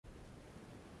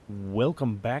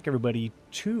Welcome back, everybody,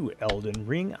 to Elden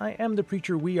Ring. I am the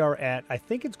preacher. We are at, I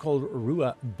think it's called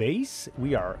Rua Base.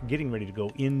 We are getting ready to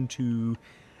go into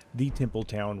the Temple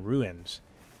Town ruins.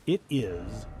 It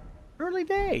is early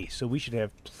day, so we should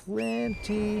have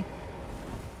plenty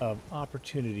of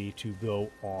opportunity to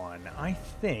go on. I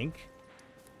think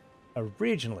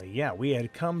originally, yeah, we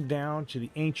had come down to the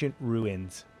ancient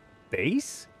ruins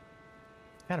base.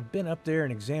 Kind of been up there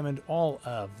and examined all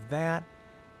of that.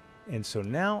 And so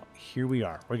now, here we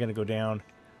are. We're going to go down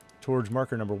towards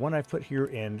marker number 1 I've put here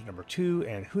and number 2,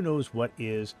 and who knows what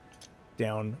is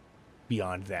down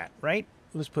beyond that, right?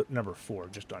 Let's put number 4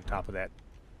 just on top of that.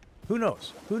 Who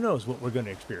knows? Who knows what we're going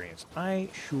to experience? I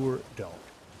sure don't.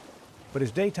 But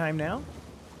it's daytime now,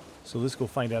 so let's go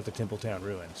find out the Temple Town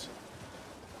ruins.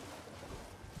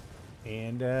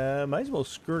 And might as well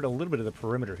skirt a little bit of the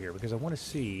perimeter here, because I want to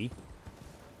see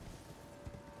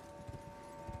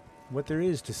what there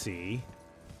is to see,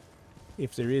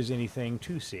 if there is anything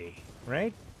to see,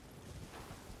 right?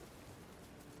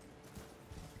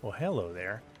 Well, hello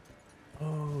there.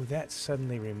 Oh, that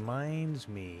suddenly reminds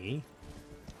me.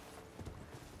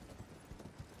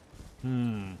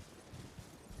 Hold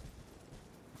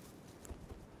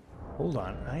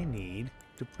on, I need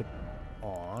to put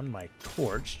on my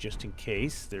torch just in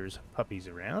case there's puppies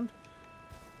around.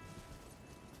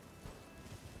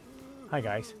 Hi,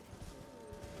 guys.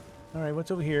 All right,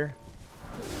 what's over here?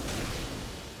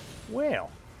 Well,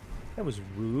 that was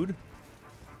rude.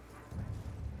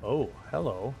 Oh,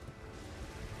 hello.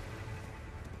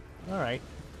 All right.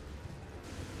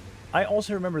 I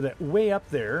also remember that way up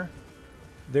there,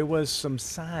 there was some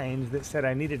signs that said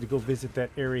I needed to go visit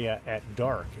that area at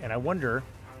dark. And I wonder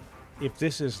if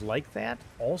this is like that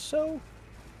also?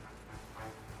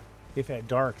 If at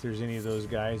dark there's any of those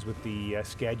guys with the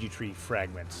Erdtree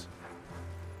fragments.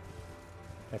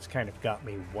 That's kind of got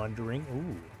me wondering.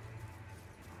 Ooh.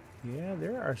 Yeah,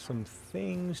 there are some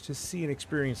things to see and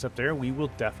experience up there. We will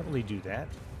definitely do that.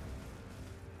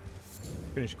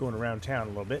 Finish going around town a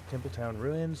little bit. Temple Town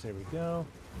ruins. There we go.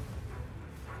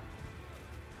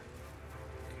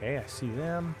 Okay, I see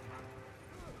them.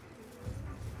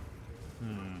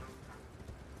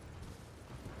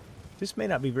 This may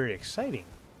not be very exciting.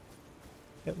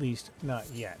 At least, not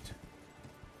yet.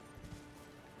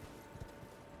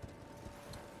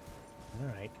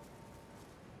 Alright.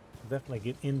 We'll definitely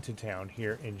get into town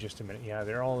here in just a minute. Yeah,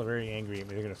 they're all very angry at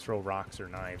me. They're going to throw rocks or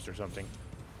knives or something.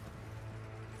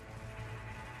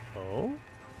 Oh?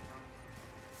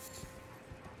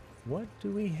 What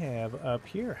do we have up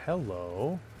here?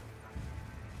 Hello.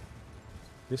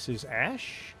 This is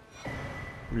Ash?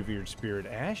 Revered Spirit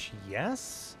Ash,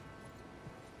 yes.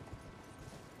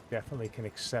 Definitely can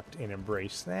accept and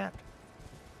embrace that.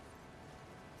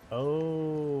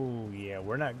 Oh, yeah,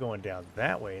 we're not going down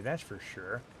that way, that's for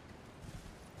sure.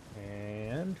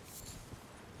 And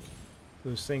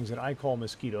those things that I call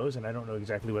mosquitoes, and I don't know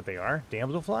exactly what they are.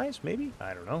 Damselflies, maybe?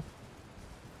 I don't know.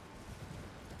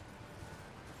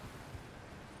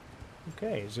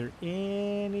 Okay, is there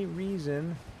any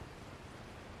reason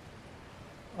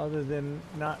other than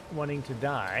not wanting to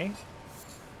die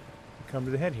to come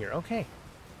to the head here? Okay.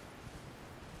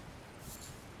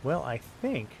 Well, I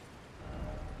think...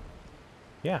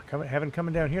 yeah, having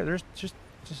coming down here, there's just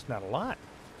not a lot.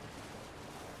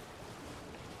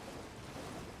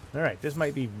 All right, this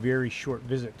might be a very short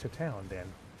visit to town then.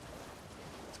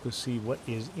 Let's go see what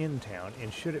is in town,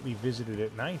 and should it be visited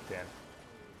at night then?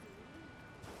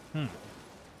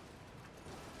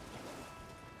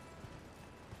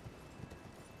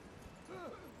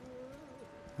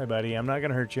 Hi, buddy. I'm not going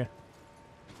to hurt you.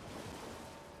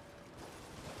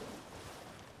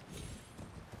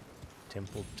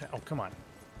 Temple Town. Oh, come on.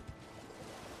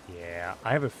 Yeah,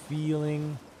 I have a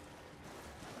feeling...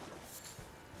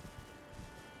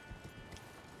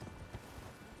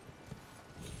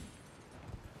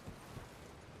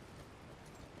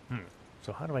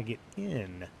 So how do I get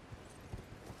in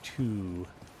to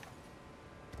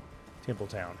Temple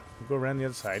Town? We'll go around the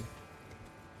other side.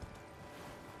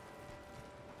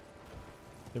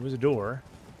 There was a door.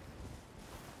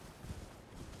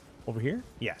 Over here?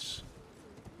 Yes.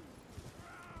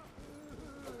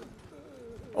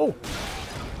 Oh!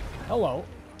 Hello.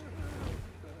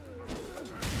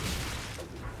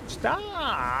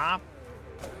 Stop!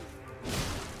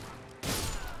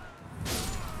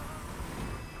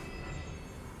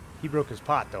 He broke his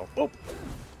pot, though. Oh!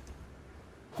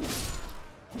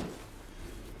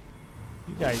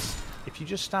 You guys, if you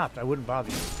just stopped, I wouldn't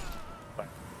bother you. But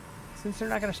since they're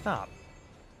not going to stop,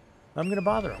 I'm going to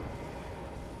bother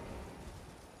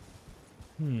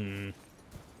them.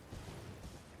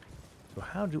 So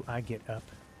how do I get up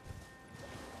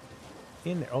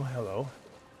in there. Oh, hello.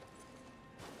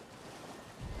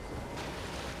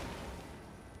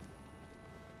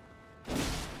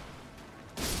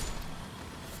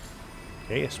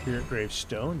 Okay, a spirit grave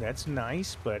stone. That's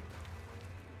nice, but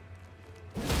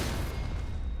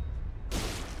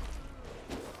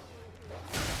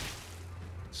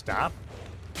stop.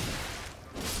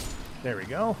 There we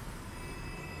go.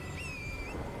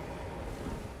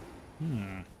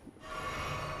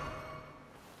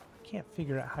 Can't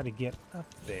figure out how to get up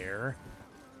there.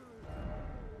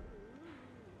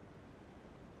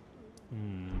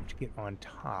 To get on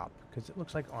top, because it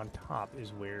looks like on top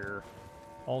is where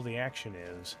all the action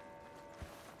is.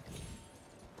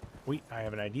 Wait, I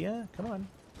have an idea. Come on.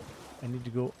 I need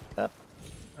to go up.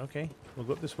 Okay, we'll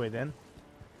go up this way then.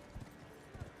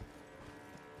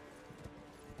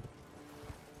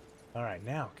 All right,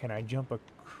 now can I jump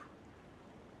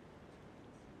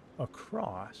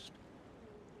across?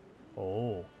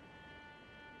 Oh.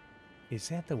 Is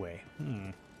that the way?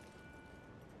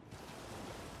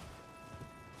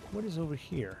 What is over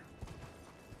here?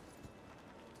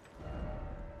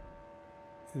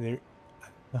 There.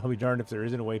 I'll be darned if there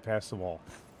isn't a way past the wall.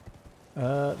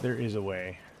 There is a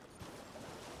way.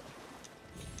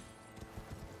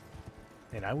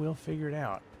 And I will figure it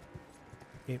out.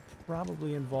 It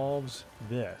probably involves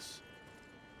this.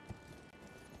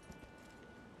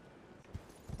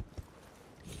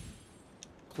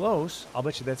 Close. I'll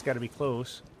bet you that's got to be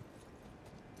close.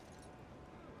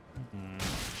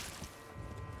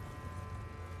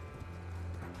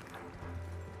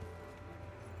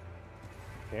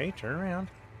 Okay, turn around.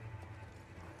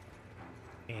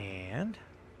 And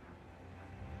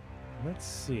let's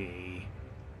see.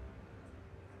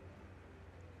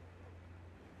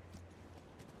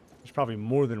 There's probably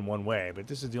more than one way, but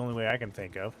this is the only way I can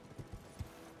think of.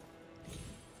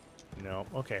 No.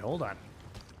 Okay, hold on.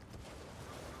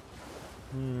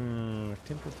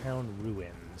 Templetown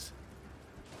Ruins.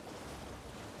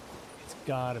 It's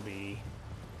gotta be.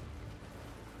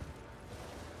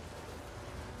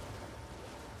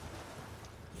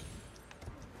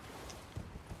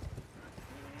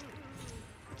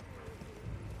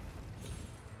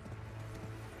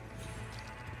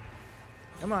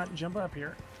 Come on, jump up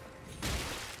here.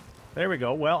 There we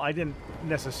go. Well, I didn't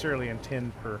necessarily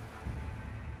intend for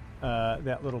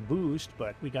that little boost,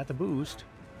 but we got the boost.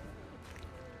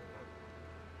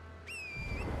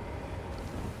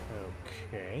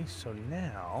 Okay, so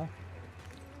now,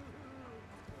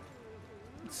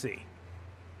 let's see.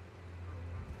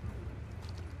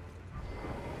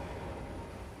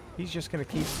 He's just going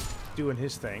to keep doing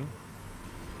his thing.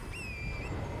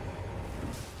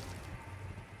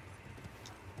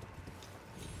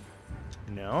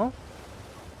 No.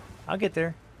 I'll get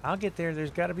there. I'll get there.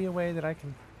 There's got to be a way that I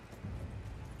can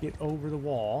get over the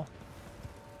wall.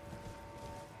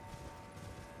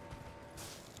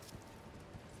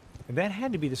 And that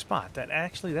had to be the spot.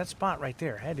 That spot right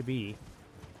there had to be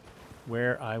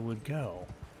where I would go.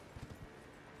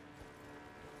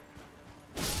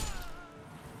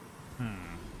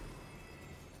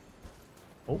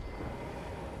 Oh.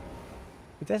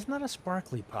 But that's not a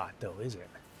sparkly pot, though, is it?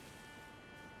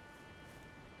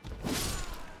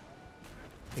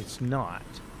 It's not.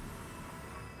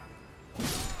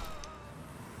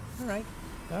 All right.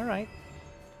 All right.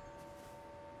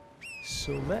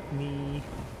 So let me...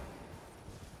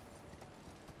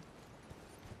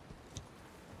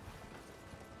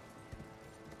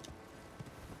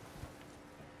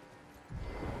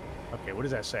 Okay, what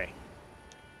does that say?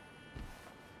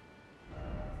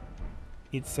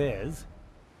 It says,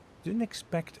 didn't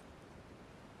expect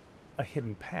a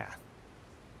hidden path.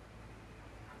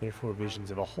 Therefore, visions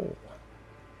of a hole.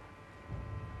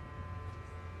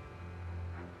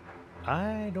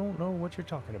 I don't know what you're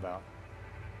talking about.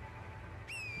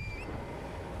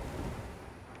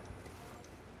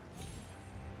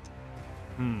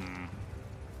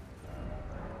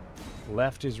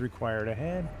 Left is required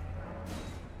ahead.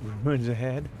 Ruins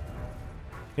ahead.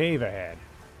 Cave ahead.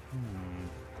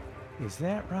 Is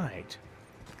that right?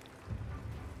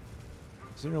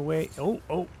 Is there a way? Oh.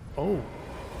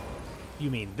 You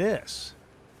mean this?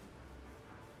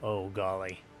 Oh,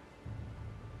 golly.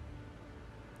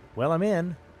 Well, I'm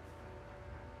in.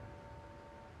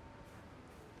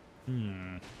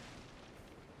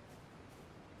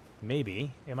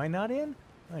 Maybe. Am I not in?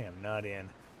 I am not in.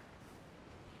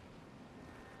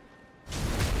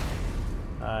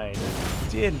 I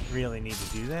didn't really need to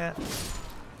do that.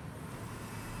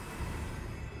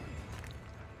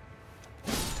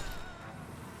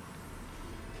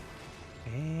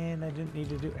 And I didn't need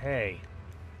to do... Hey.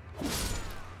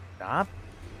 Stop.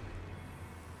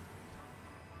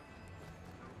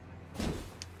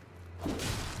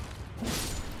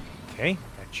 Okay,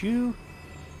 got you.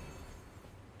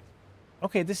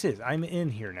 Okay, I'm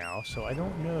in here now, so I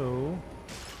don't know.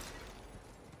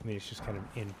 I mean, it's just kind of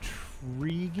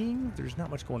intriguing. There's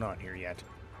not much going on here yet.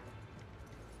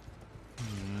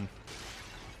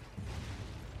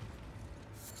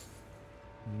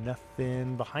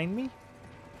 Nothing behind me?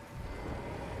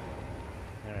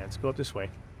 Alright, let's go up this way.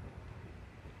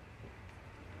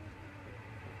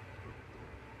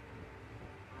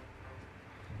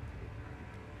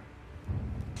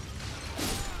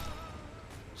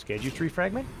 Erdtree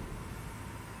fragment?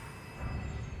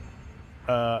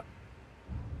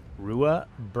 Rua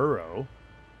burrow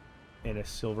and a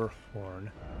silver horn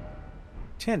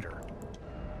tender.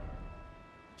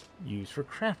 Used for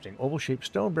crafting. Oval-shaped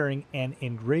stone bearing and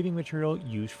engraving material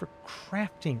used for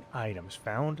crafting items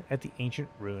found at the ancient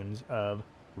ruins of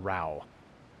Rao.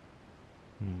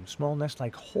 Small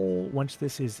nest-like hole. Once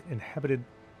this is inhabited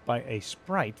by a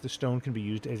sprite, the stone can be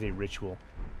used as a ritual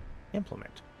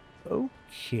implement.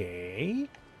 Okay.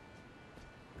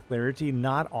 Clarity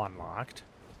not unlocked.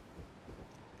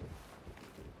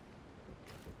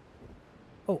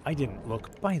 Oh, I didn't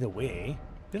look. By the way,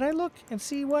 did I look and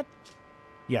see what?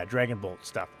 Yeah, Dragon Bolt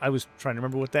stuff. I was trying to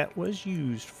remember what that was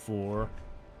used for.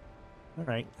 All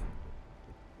right.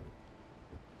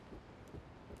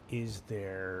 Is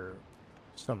there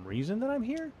some reason that I'm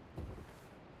here?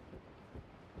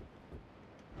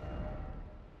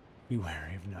 Be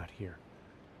wary of not here.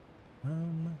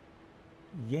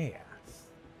 Yes.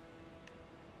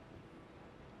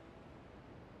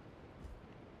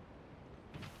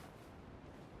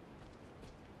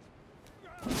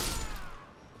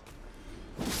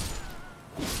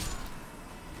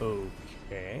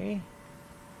 Okay.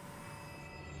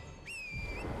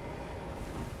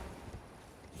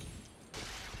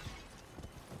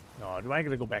 Oh, do I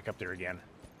gotta go back up there again?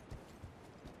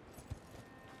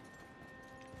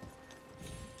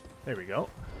 There we go.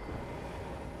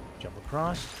 Jump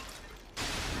across.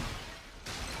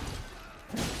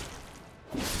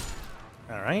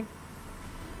 All right.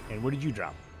 And what did you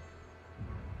drop?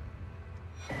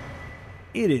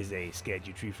 It is a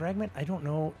Erdtree fragment. I don't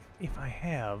know if I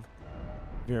have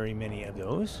very many of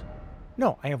those.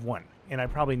 No, I have one. And I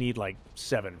probably need like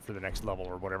 7 for the next level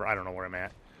or whatever. I don't know where I'm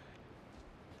at.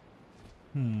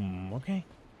 Okay.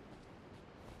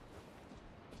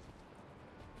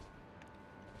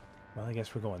 Well, I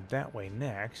guess we're going that way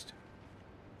next.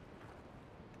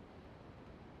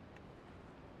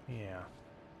 Yeah.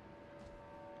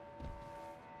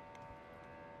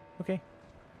 Okay.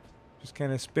 Just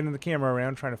kind of spinning the camera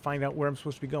around, trying to find out where I'm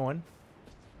supposed to be going.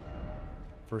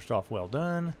 First off, well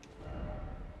done.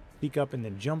 Peek up and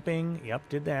then jumping. Yep,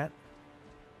 did that.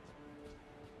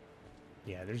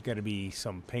 Yeah, there's got to be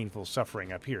some painful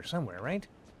suffering up here somewhere, right?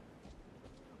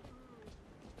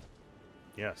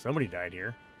 Yeah, somebody died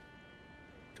here.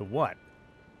 To what?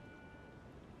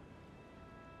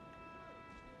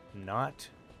 Not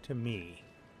to me.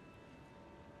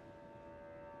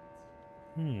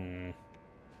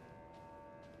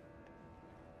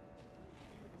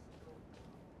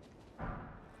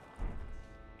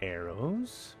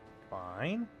 Arrows.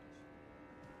 Fine.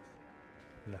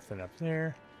 Nothing up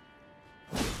there.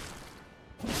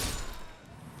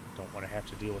 Don't want to have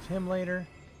to deal with him later.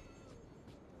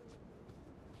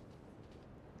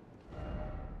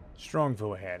 Strong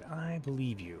foe ahead. I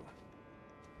believe you.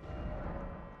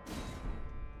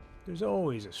 There's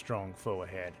always a strong foe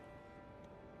ahead.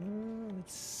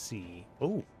 Let's see.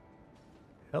 Oh.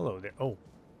 Hello there. Oh.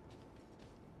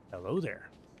 Hello there.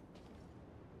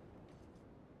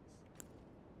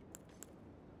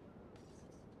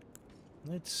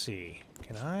 Let's see.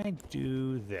 Can I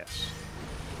do this?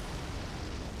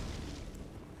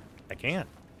 I can.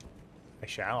 I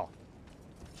shall.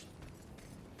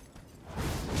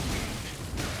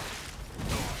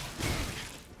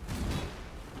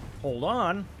 Hold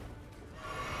on.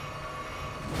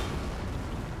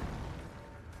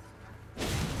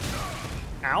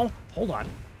 Ow. Hold on.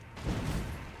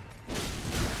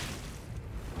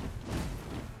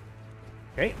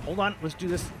 Okay, hold on. Let's do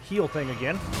this heal thing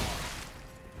again.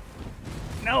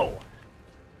 No.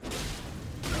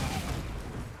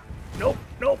 Nope,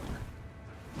 nope.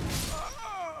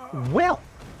 Well.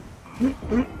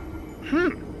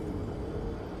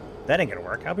 That ain't gonna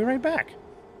work. I'll be right back.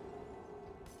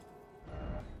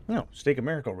 No, Stake of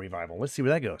Miracle Revival. Let's see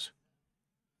where that goes.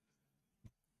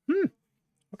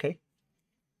 Okay.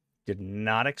 Did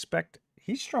not expect...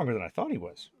 He's stronger than I thought he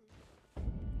was.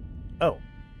 Oh.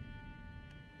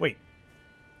 Wait.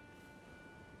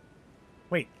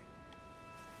 Wait.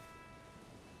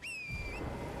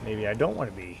 Maybe I don't want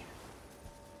to be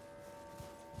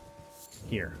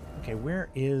here. Okay, where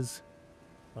is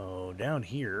Oh, down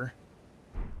here.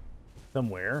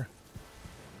 Somewhere.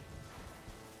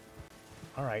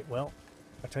 Alright, well,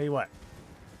 I'll tell you what.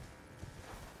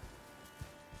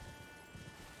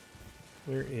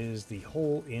 Where is the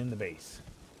hole in the base?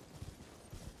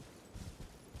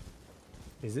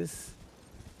 Is this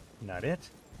not it?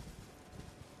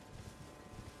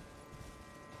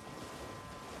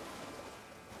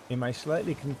 Am I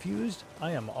slightly confused?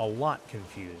 I am a lot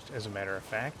confused, as a matter of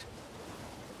fact.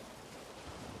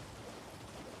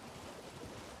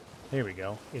 There we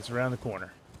go. It's around the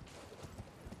corner.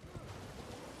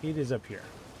 It is up here.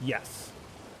 Yes.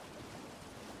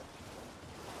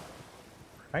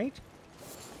 Right?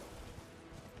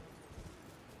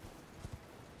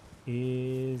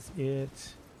 Is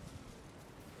it...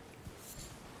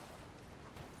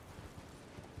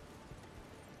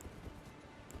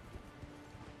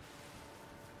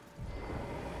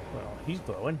 Well, he's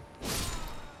glowing.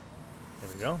 There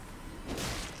we go.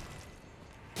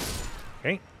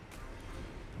 Okay.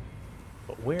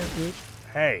 But where is...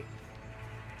 Hey!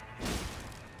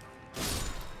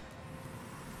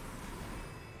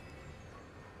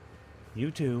 You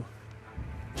too.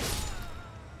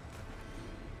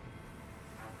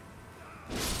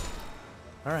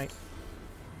 All right.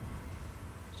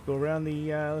 Let's go around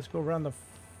the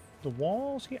the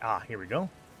walls here. Ah, here we go.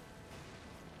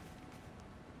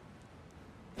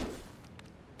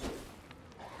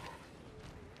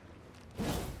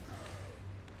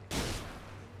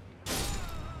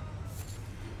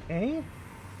 Okay.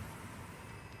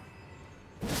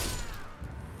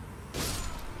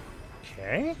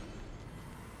 Okay.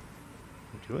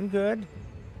 Doing good.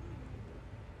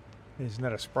 Isn't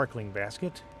that a sparkling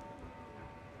basket?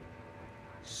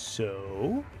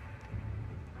 So...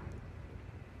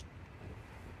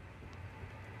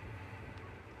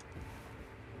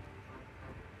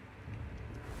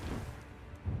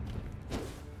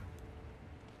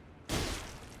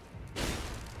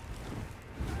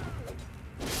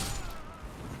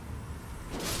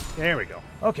 There we go.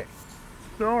 Okay.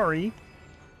 Sorry.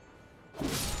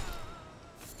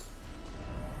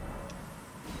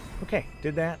 Okay,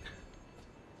 did that.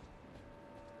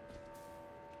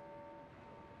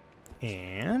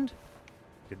 And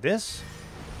did this.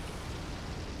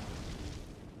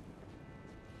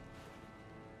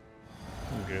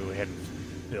 I'm gonna go ahead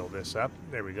and build this up.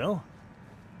 There we go.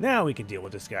 Now we can deal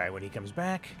with this guy when he comes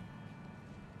back.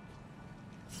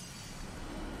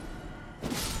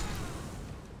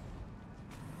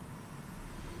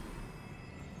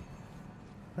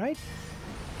 Right?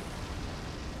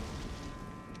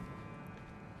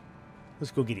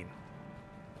 Let's go get him.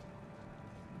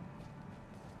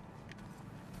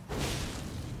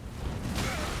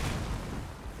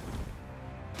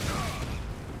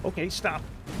 Okay, stop.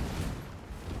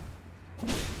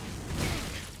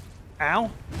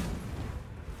 Ow.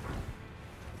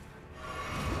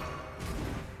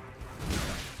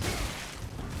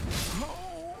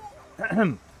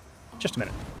 Just a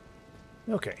minute.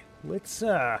 Okay, let's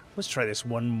try this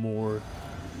one more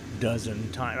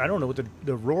dozen times. I don't know what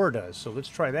the roar does, so let's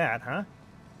try that, huh?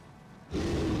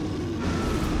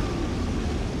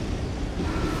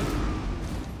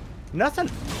 Nothing.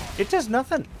 It does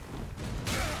nothing.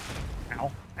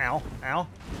 Ow, ow, ow.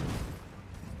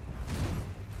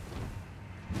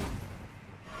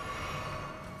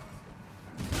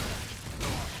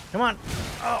 Come on.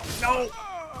 Oh, no.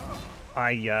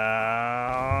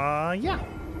 Yeah.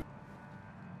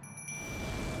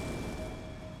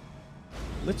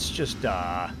 Let's just,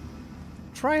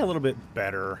 try a little bit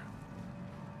better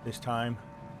this time.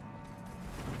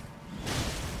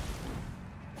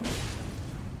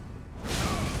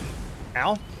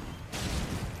 Ow.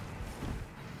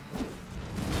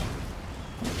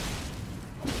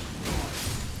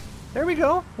 There we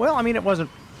go. Well, I mean, it wasn't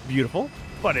beautiful,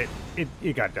 but it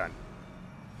got done.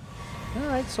 All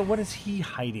right, so what is he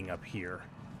hiding up here?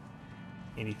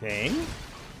 Anything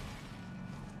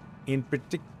in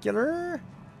particular?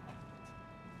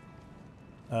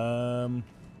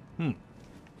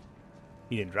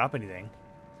 He didn't drop anything.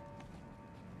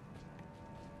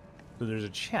 So there's a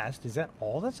chest. Is that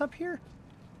all that's up here?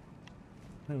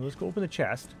 Well, let's go open the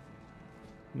chest.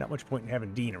 Not much point in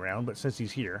having Dean around, but since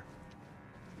he's here.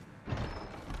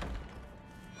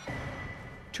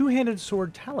 Two-handed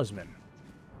sword talisman.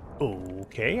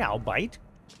 Okay, I'll bite.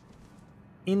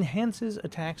 Enhances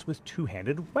attacks with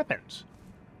two-handed weapons.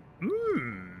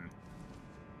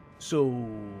 So,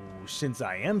 since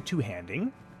I am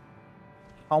two-handing,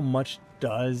 how much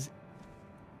does...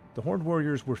 The Horned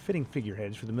Warriors were fitting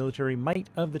figureheads for the military might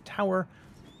of the tower.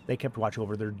 They kept watch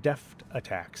over their deft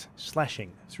attacks,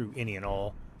 slashing through any and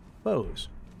all foes.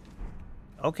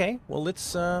 Okay, well, let's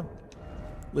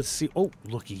see. Oh,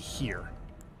 looky here.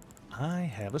 I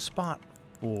have a spot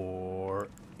for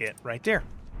it right there.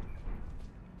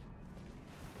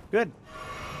 Good.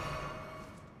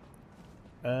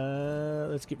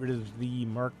 Let's get rid of the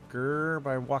marker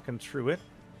by walking through it.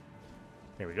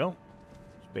 There we go.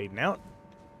 Spading out.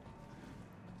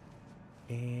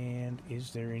 And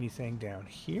is there anything down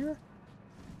here?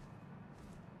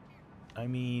 I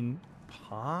mean,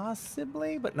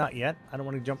 possibly, but not yet. I don't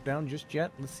want to jump down just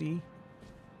yet. Let's see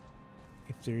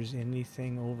if there's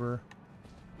anything over.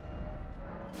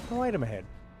 No item ahead.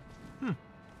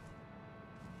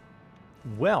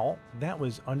 Well, that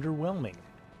was underwhelming.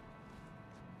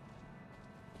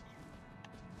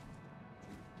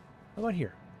 How about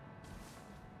here?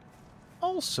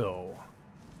 Also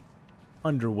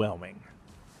underwhelming.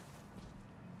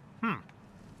 All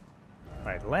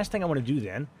right, the last thing I want to do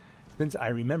then, since I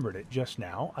remembered it just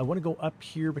now, I want to go up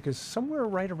here because somewhere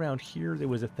right around here there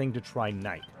was a thing to try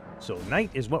night. So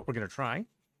night is what we're going to try.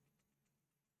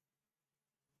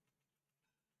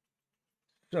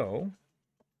 So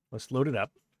let's load it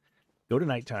up. Go to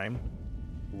nighttime.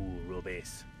 Ooh, real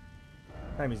base.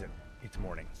 Time is it? It's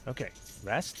morning. Okay,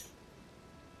 rest.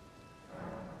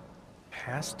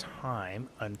 Pass time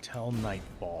until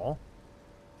nightfall.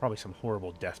 Probably some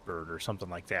horrible death bird or something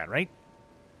like that, right?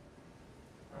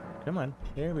 Come on.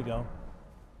 There we go.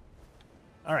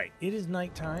 All right, it is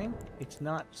nighttime. It's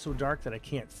not so dark that I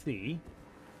can't see.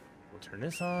 We'll turn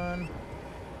this on.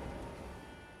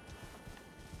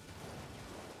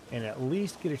 And at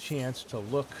least get a chance to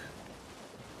look.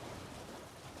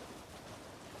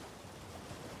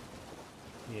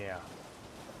 Yeah.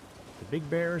 The big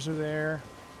bears are there.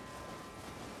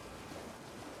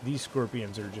 These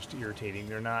scorpions are just irritating.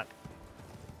 They're not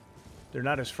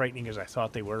as frightening as I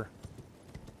thought they were.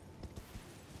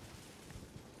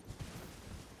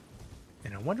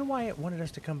 And I wonder why it wanted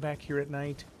us to come back here at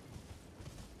night.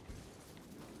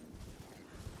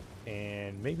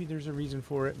 And maybe there's a reason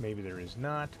for it. Maybe there is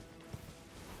not.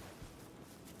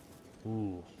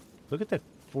 Ooh. Look at the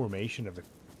formation of the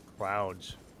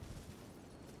clouds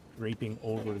draping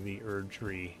over the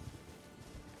Erdtree.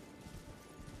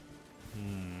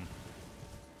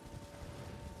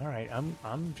 All right,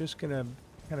 I'm just gonna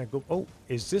kind of go. Oh,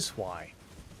 is this why?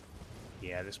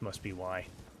 Yeah, this must be why.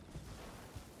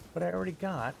 But I already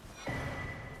got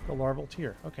the larval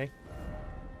tier. Okay.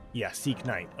 Yeah, seek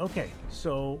night. Okay,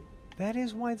 so that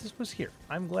is why this was here.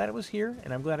 I'm glad it was here,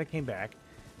 and I'm glad I came back.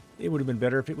 It would have been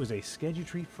better if it was a Sketchy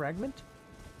fragment,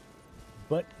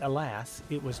 but alas,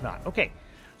 it was not. Okay,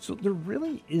 so there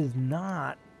really is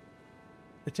not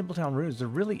the Templetown Ruins. There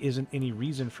really isn't any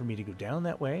reason for me to go down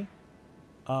that way.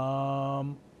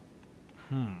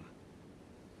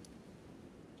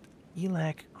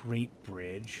 Elac Great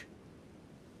Bridge,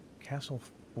 Castle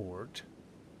Fort.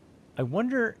 I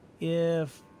wonder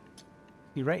if,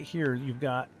 see right here, you've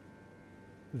got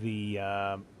the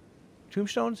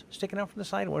tombstones sticking out from the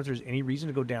side. I wonder if there's any reason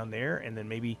to go down there, and then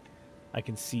maybe I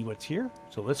can see what's here.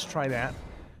 So let's try that.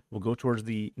 We'll go towards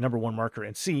the #1 marker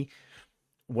and see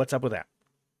what's up with that.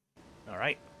 All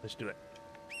right, let's do it.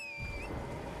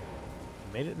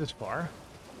 Made it this far.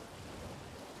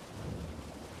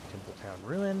 Templetown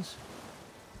Ruins.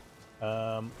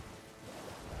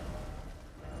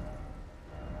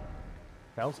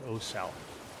 South, oh, south.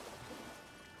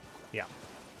 Yeah.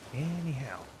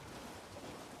 Anyhow.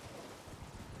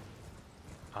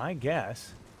 I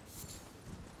guess,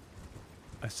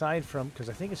 aside from, because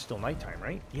I think it's still nighttime,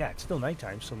 right? Yeah, it's still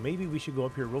nighttime, so maybe we should go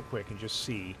up here real quick and just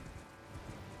see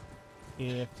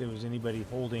if there was anybody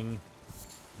holding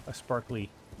a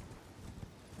sparkly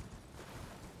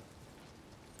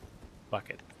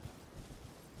bucket.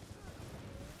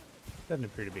 Doesn't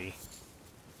appear to be.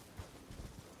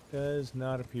 Does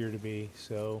not appear to be,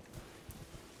 so...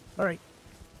 Alright.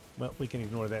 Well, we can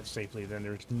ignore that safely then.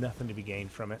 There's nothing to be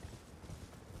gained from it.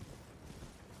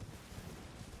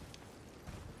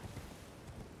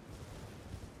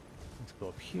 Let's go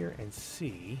up here and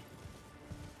see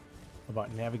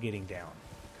about navigating down,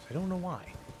 because I don't know why.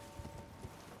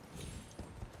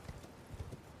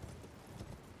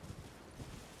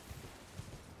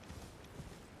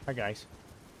 Hi, guys.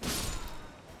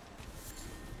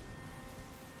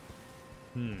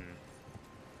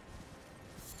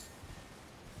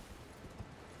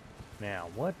 Now,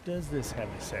 what does this have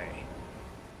to say?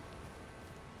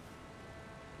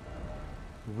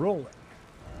 Rolling.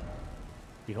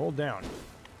 We hold down.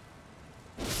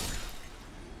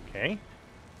 Okay.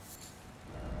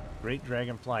 Great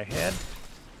Dragonfly Head.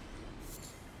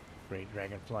 Great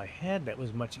Dragonfly Head. That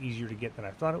was much easier to get than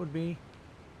I thought it would be.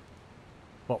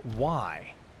 But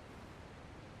why?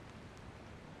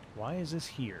 Why is this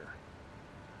here?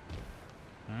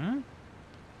 Hmm?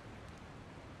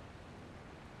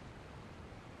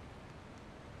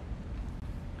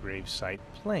 Gravesite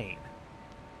Plain.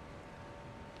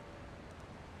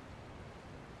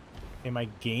 Am I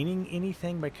gaining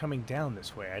anything by coming down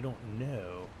this way? I don't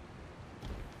know.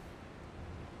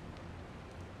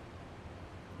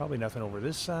 Probably nothing over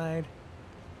this side.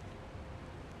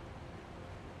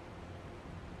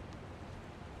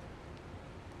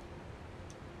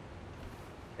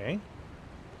 Okay.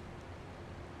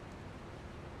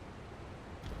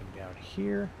 And down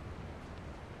here.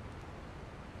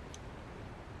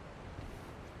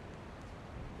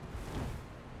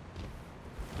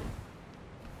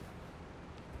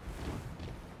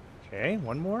 Okay,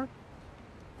 one more.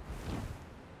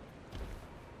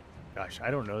 Gosh, I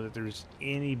don't know that there's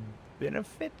any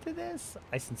benefit to this.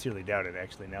 I sincerely doubt it,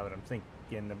 actually, now that I'm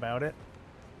thinking about it.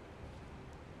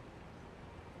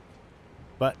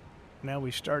 But now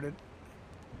we started.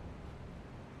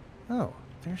 Oh,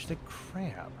 there's the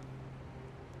crab.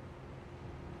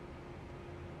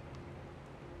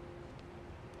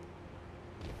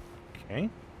 Okay.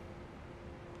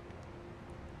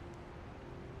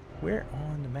 Where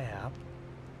on the map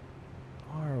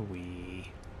are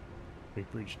we?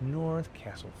 Great Bridge North,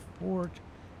 Castle Fort,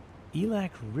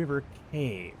 Elac River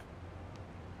Cave.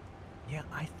 Yeah,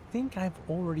 I think I've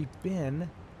already been.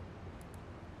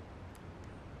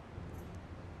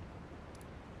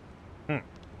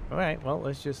 All right, well,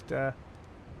 let's just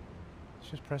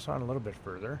press on a little bit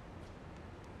further.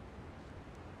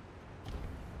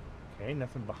 Okay,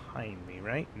 nothing behind me,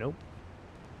 right? Nope.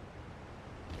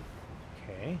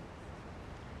 Okay.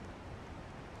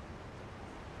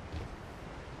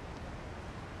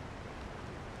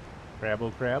 Crab,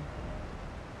 oh crab.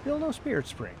 Still no Spirit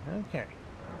Spring. Okay.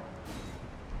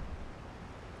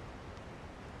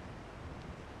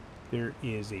 There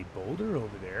is a boulder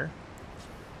over there.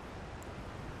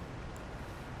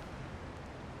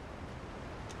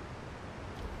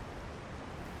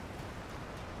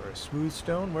 Or a smooth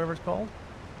stone, whatever it's called.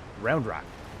 Round rock.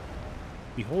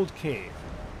 Behold cave.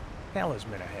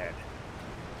 Talisman ahead.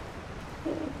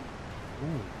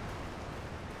 Ooh.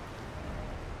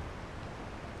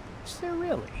 Is there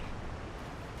really?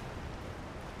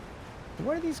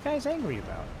 What are these guys angry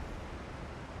about?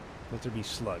 Let there be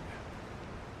slug.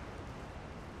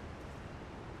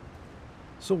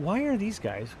 So why are these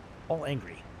guys all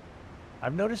angry?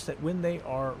 I've noticed that when they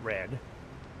are red,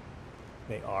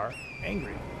 they are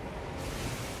angry.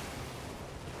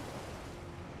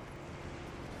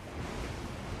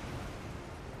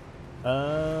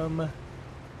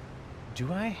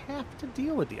 Do I have to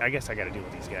deal with the... I guess I gotta deal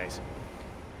with these guys.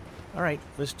 Alright,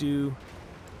 let's do...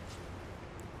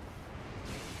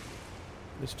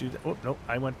 Let's do that. Oh, no,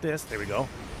 I want this. There we go.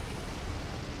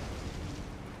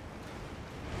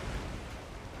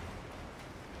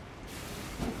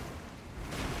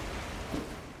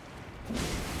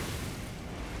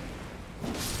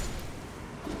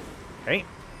 Okay.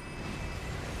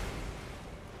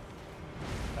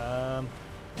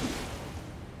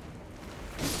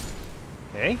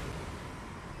 Okay.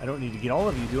 I don't need to get all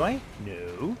of you, do I?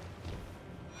 No.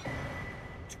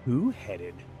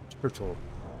 Two-headed turtle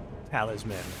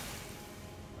talisman.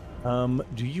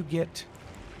 Do you get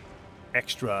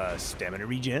extra stamina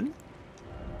regen?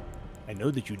 I know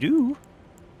that you do.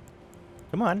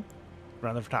 Come on.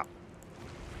 Around the top.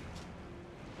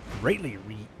 Greatly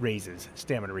raises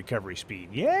stamina recovery speed.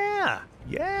 Yeah!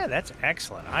 Yeah, that's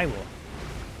excellent. I will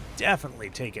definitely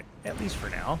take it, at least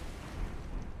for now.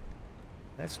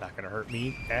 That's not going to hurt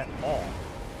me at all.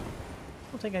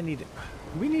 I don't think I need to...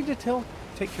 Do we need to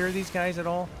take care of these guys at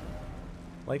all?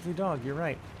 Likely dog, you're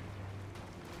right.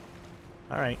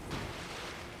 Alright.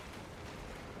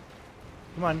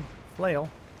 Come on,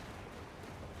 flail.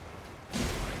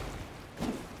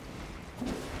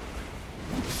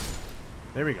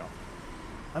 There we go.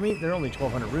 I mean, they're only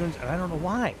 1,200 runes, and I don't know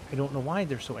why. I don't know why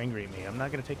they're so angry at me. I'm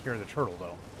not going to take care of the turtle,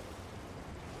 though.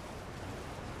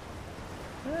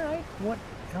 Alright, what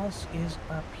else is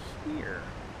up here?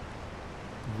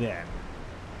 Then.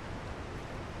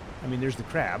 I mean, there's the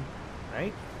crab,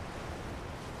 right?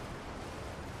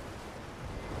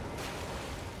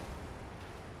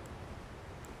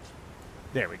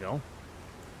 There we go.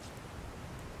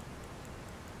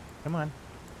 Come on.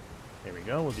 There we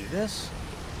go. We'll do this.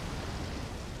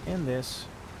 And this.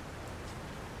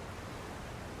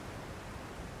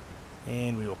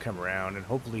 And we will come around, and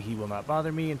hopefully he will not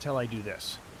bother me until I do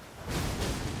this.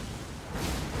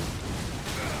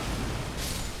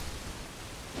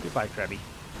 Goodbye, Krabby.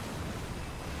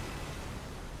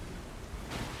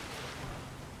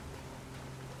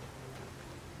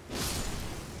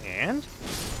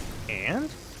 And?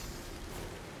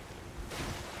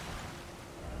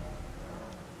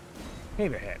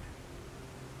 Cave ahead.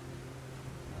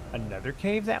 Another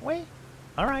cave that way?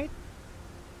 Alright.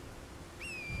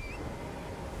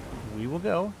 We will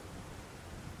go.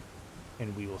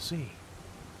 And we will see.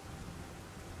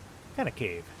 What kind of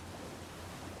cave?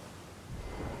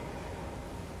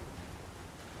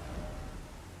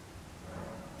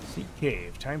 Seek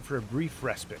cave. Time for a brief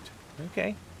respite.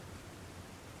 Okay.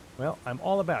 Well, I'm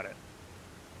all about it.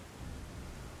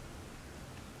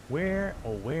 Where,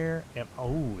 oh, where am...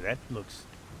 Oh, that looks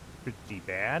pretty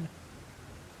bad.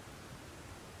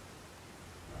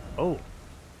 Oh,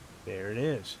 there it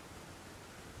is.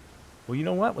 Well, you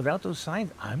know what? Without those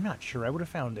signs, I'm not sure I would have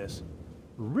found this.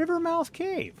 Rivermouth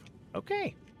Cave.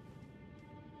 Okay.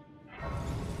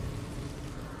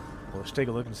 Well, let's take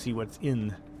a look and see what's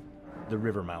in the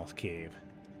Rivermouth Cave.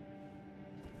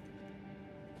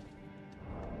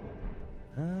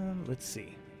 Let's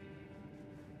see.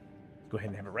 Go ahead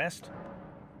and have a rest.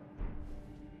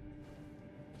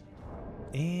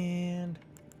 And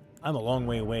I'm a long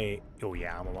way away. Oh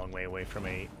yeah, I'm a long way away from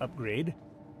a upgrade.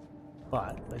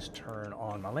 But let's turn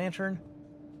on my lantern.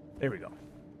 There we go.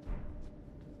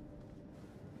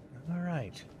 All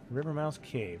right, Rivermouth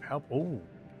Cave. How? Oh,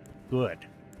 good.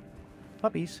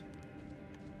 Puppies.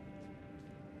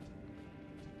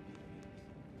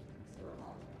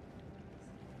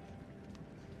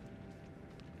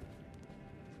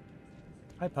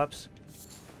 Hi, pups.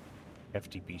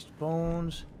 Hefty beast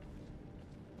bones.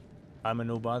 I'ma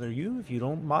no bother you if you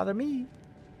don't bother me.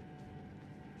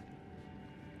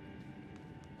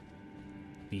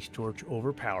 Beast torch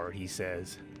overpowered, he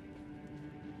says.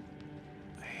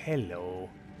 Hello.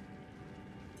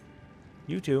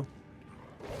 You too.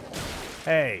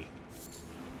 Hey.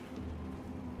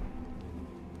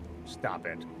 Stop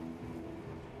it.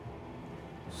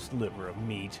 Sliver of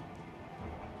meat.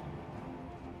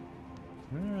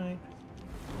 Alright.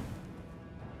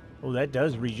 Oh, that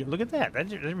does regen. Look at that.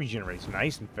 That regenerates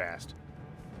nice and fast.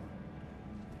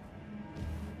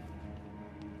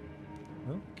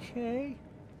 Okay.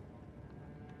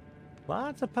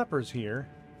 Lots of puppers here.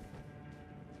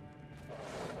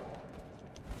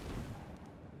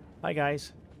 Hi,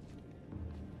 guys.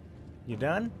 You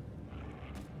done?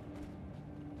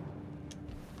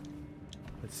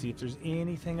 Let's see if there's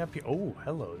anything up here. Oh,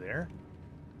 hello there.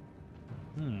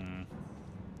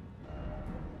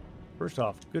 First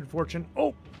off, good fortune.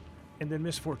 Oh! And then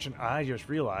misfortune. I just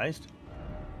realized.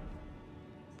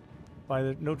 By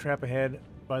the no trap ahead.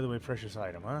 By the way, precious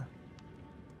item, huh?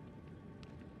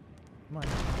 Come on.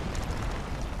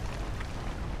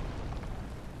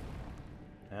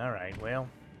 Alright, well.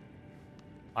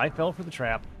 I fell for the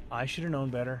trap. I should have known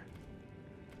better.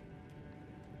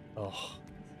 Oh.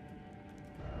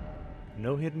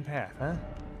 No hidden path, huh?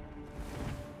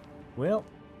 Well,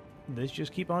 let's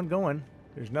just keep on going.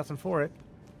 There's nothing for it.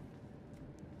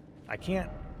 I can't...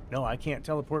 No, I can't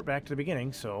teleport back to the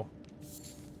beginning, so...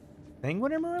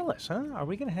 Penguin Amaryllis, huh? Are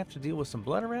we going to have to deal with some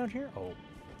blood around here? Oh.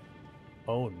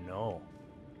 Oh, no.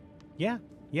 Yeah,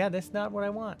 that's not what I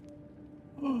want.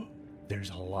 There's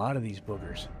a lot of these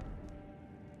boogers.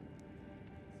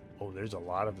 Oh, there's a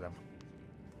lot of them.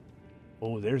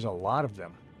 Oh, there's a lot of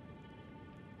them.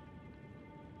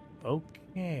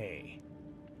 Okay.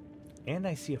 And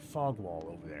I see a fog wall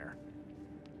over there.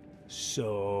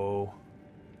 So,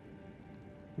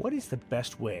 what is the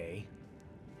best way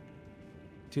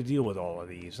to deal with all of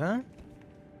these, huh?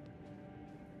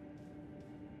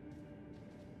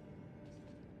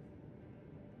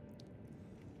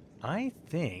 I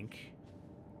think...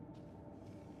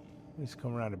 Let's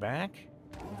come around the back.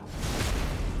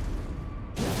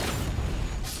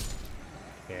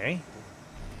 Okay.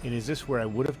 And is this where I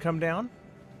would have come down?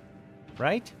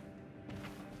 Right?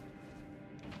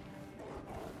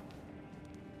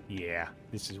 Yeah,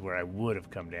 this is where I would have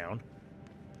come down.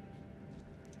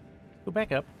 Go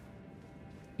back up.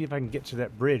 See if I can get to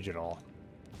that bridge at all.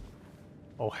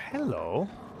 Oh, hello.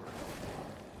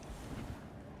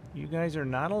 You guys are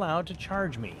not allowed to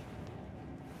charge me.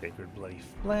 Sacred bloody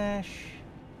flesh.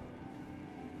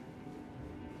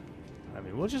 I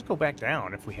mean, we'll just go back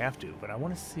down if we have to, but I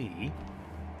want to see.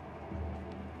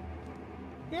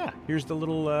 Yeah, here's the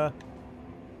little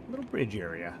little bridge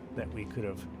area that we could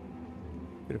have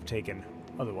taken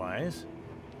otherwise.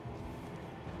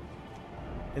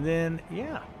 And then,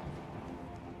 yeah.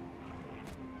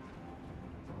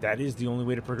 That is the only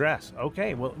way to progress.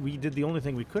 Okay, well, we did the only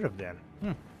thing we could have then.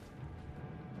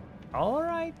 All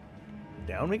right.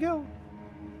 Down we go.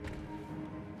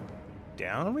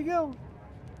 Down we go.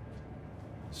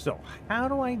 So, how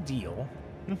do I deal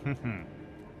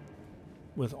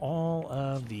with all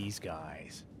of these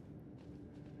guys?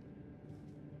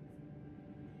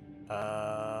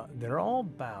 They're all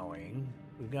bowing.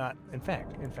 We've got, in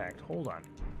fact, hold on.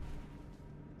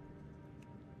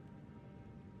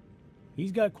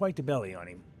 He's got quite the belly on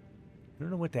him. I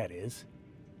don't know what that is.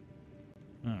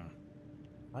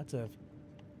 Lots of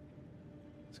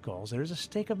skulls. There's a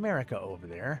Stake of America over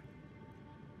there.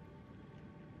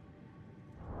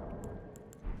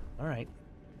 Alright.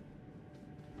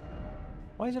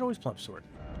 Why is it always plump sword?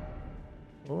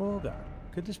 Oh god.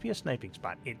 Could this be a sniping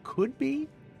spot? It could be.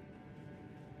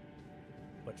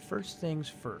 But first things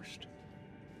first.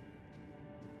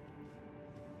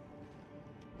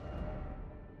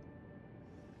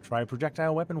 Try a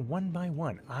projectile weapon one by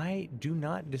one. I do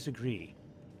not disagree.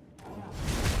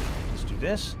 Let's do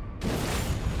this.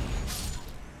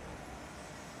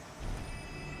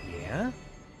 Yeah.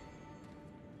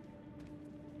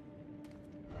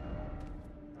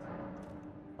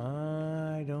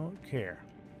 I don't care.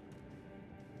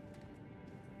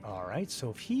 Alright,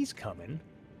 so if he's coming...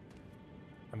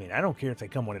 I mean, I don't care if they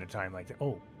come one at a time like that.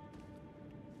 Oh.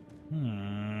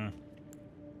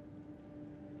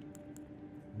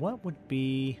 What would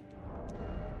be...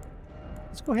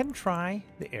 Let's go ahead and try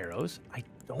the arrows. I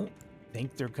don't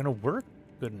think they're going to work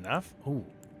good enough. Oh.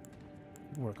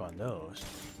 Work on those.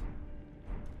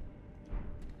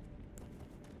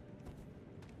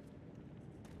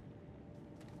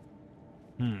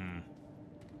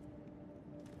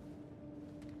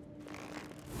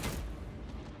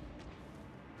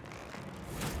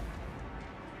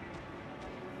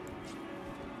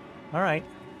 All right.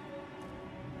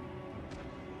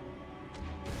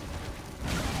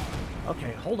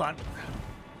 Okay, hold on.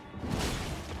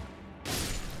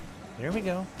 There we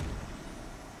go.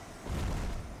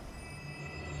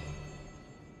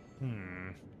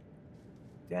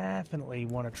 Definitely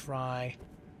want to try.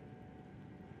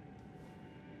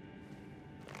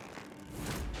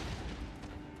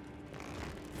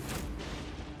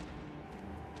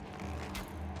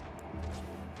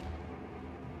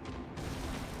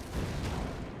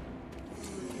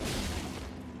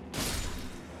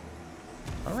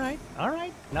 All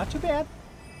right, not too bad.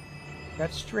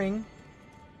 Got string.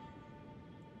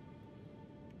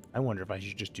 I wonder if I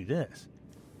should just do this.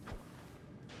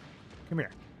 Come here.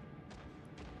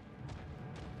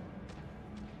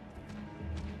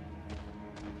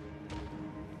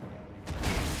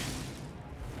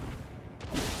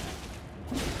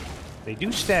 They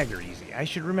do stagger easy. I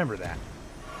should remember that.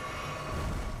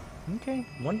 Okay,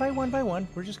 one by one.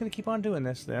 We're just going to keep on doing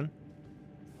this then.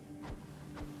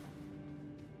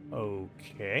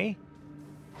 Okay.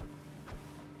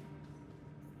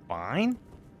 Fine.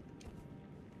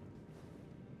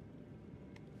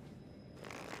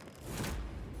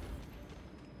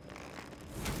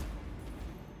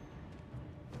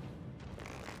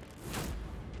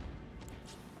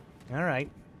 All right.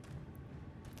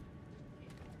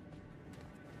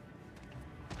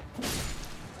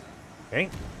 Okay,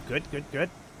 good.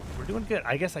 We're doing good.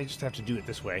 I guess I just have to do it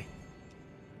this way.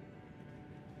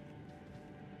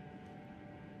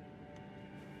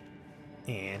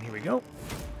 And here we go.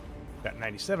 Got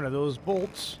 97 of those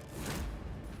bolts.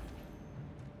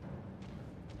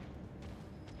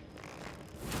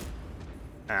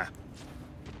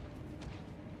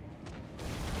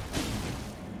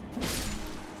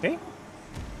 Okay.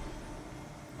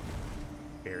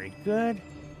 Very good.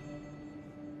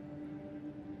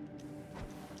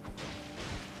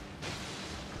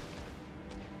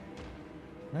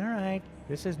 All right.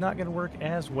 This is not going to work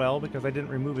as well because I didn't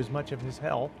remove as much of his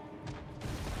health.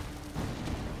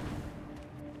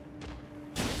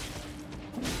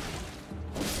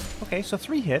 Okay, so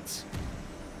 3 hits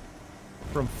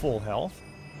from full health.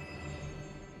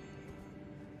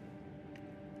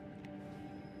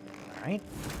 All right.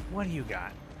 What do you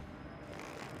got?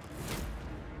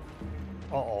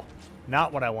 Uh-oh.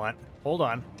 Not what I want. Hold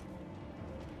on.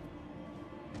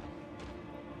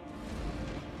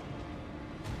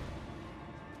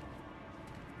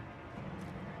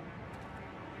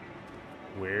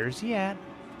 Where's he at?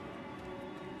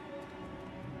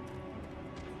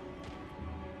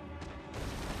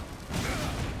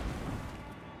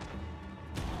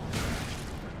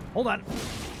 Hold on.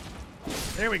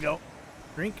 There we go.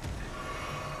 Drink.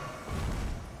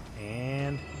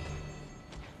 And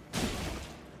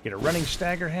get a running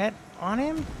stagger hat on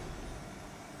him.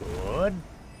 Good.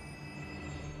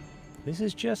 This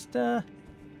is just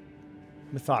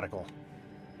methodical.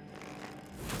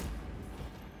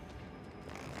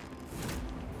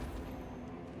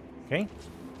 Okay.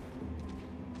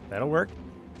 That'll work.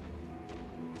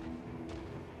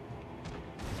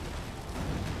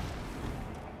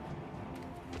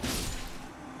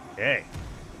 Okay.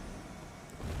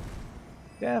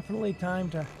 Definitely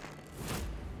time to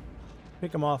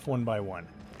pick them off one by one.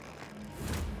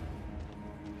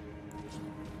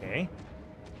 Okay.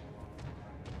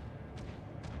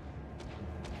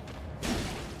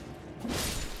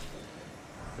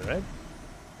 Good.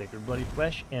 Sacred bloody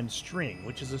flesh and string,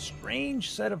 which is a strange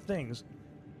set of things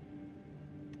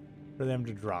for them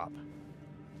to drop.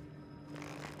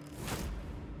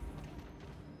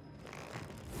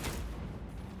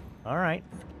 All right.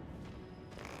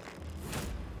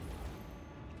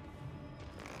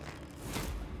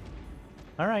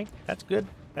 All right. That's good.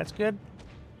 That's good.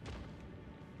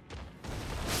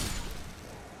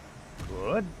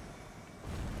 Good.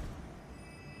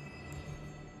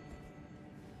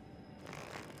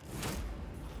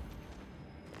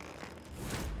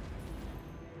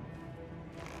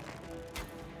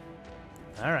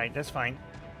 All right. That's fine.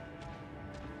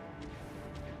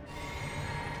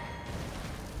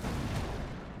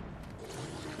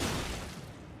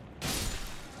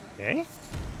 Okay.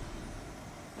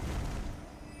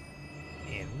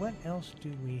 And what else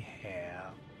do we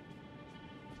have?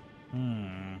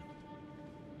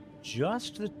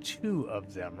 Just the two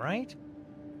of them, right?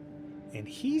 And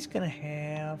he's gonna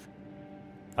have...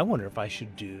 I wonder if I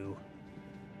should do...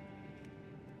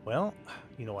 Well,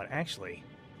 you know what, actually...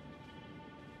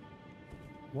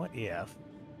 What if...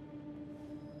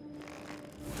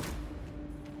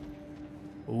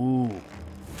 Ooh.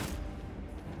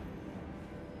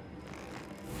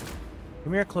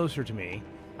 Come here closer to me.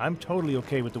 I'm totally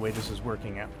okay with the way this is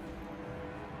working out.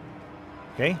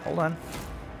 Okay, hold on.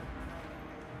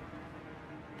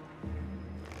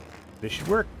 This should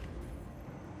work.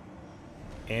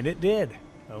 And it did.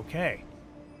 Okay.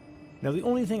 Now the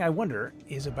only thing I wonder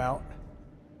is about...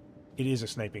 It is a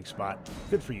sniping spot.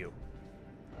 Good for you.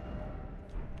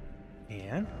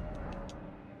 And...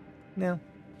 No,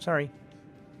 sorry.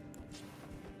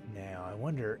 Now I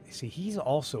wonder... See, he's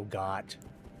also got...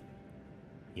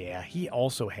 Yeah, he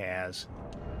also has...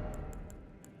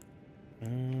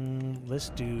 let's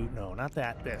do... No, not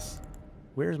that. This.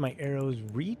 Where's my arrow's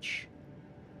reach?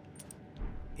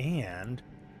 And...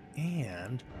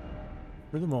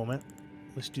 For the moment,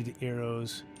 let's do the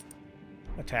arrow's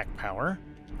attack power.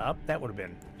 Up. That would have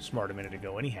been smart a minute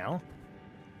ago anyhow.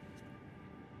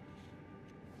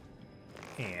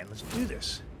 And let's do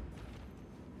this.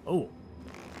 Oh.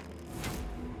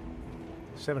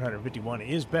 751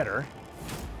 is better.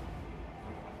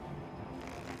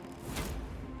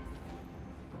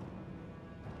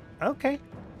 Okay.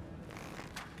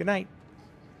 Good night.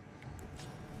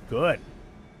 Good.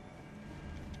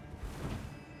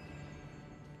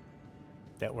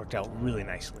 That worked out really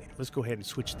nicely. Let's go ahead and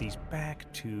switch these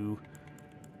back to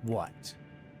what?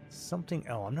 Something...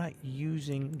 Oh, I'm not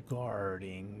using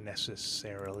guarding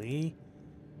necessarily.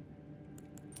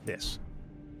 This.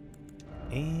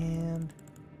 And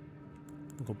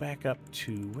we'll go back up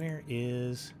to where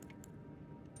is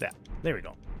that? There we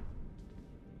go.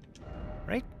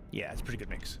 Right? Yeah, it's a pretty good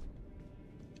mix.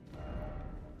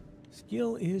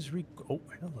 Skill is oh,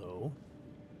 hello.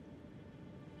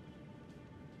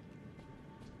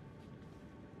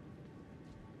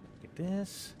 Get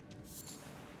this.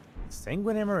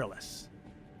 Sanguine Amaryllis.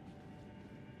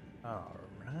 All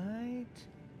right.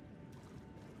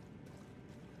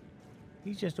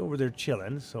 He's just over there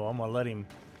chilling, so I'm gonna let him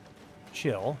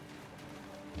chill.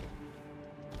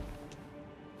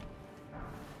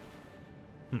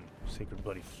 Sacred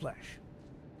bloody flesh.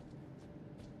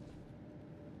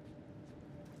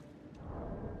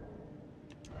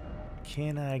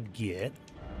 Can I get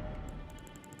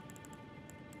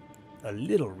a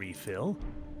little refill?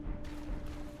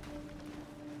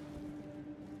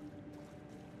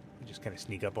 Just kind of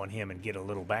sneak up on him and get a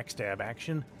little backstab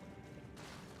action.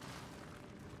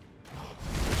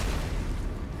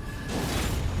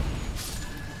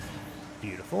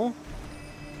 Beautiful.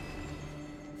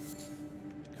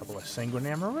 Couple of Sanguine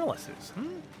Amaryllises.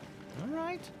 All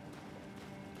right.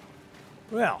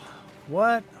 Well,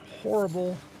 what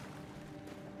horrible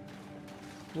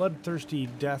bloodthirsty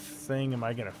death thing am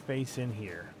I going to face in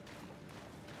here?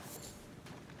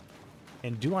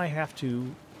 And do I have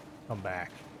to come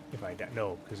back if I die?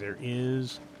 No, because there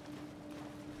is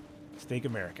Stake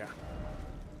America.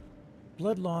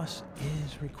 Blood loss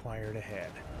is required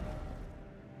ahead.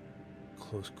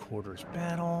 Close quarters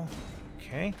battle.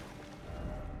 Okay.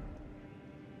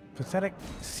 Pathetic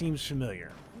seems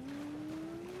familiar.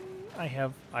 I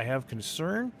have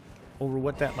concern over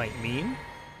what that might mean.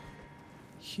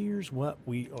 Here's what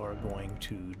we are going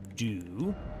to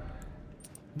do.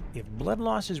 If blood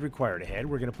loss is required ahead,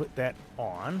 we're going to put that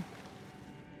on.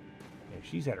 Yeah,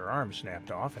 she's had her arm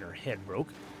snapped off and her head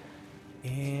broke.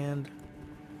 And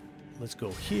let's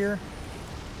go here.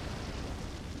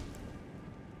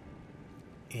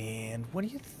 And what do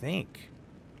you think?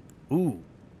 Ooh,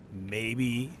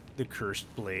 maybe the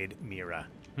Cursed Blade Mira.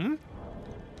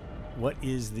 What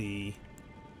is the...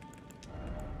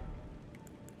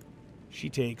 She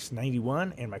takes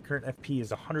 91, and my current FP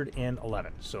is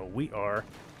 111. So we are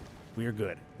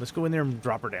good. Let's go in there and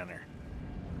drop her down there.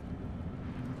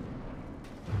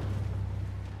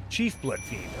 Chief Blood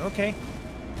Fiend. Okay.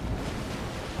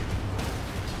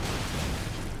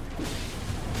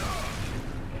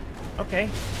 Okay.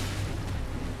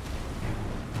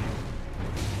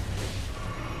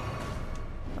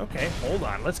 Okay, hold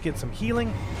on. Let's get some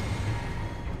healing.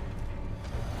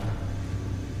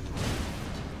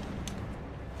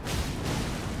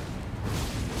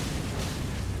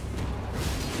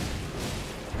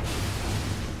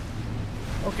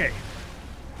 Okay.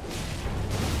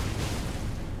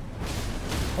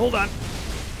 Hold on.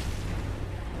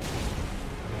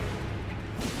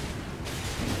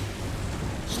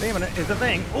 Stamina is the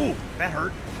thing. Ooh, that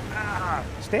hurt. Ah,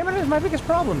 stamina is my biggest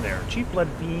problem there. Chief Blood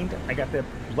Fiend. I got the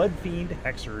Blood Fiend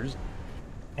Hexer's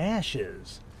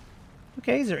Ashes.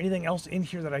 Okay, is there anything else in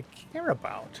here that I care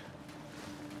about?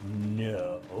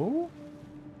 No.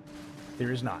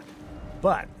 There is not.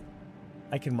 But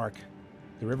I can mark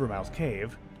the Rivermouth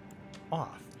Cave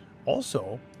off.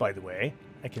 Also, by the way,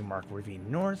 I can mark Ravine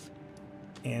North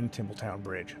and Templetown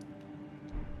Bridge.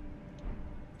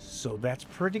 So that's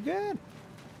pretty good.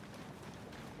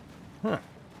 Huh.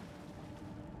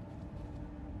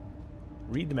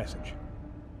 Read the message.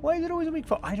 Why is it always a weak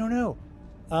fall? I don't know.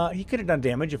 He could have done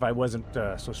damage if I wasn't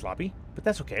so sloppy, but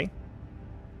that's okay.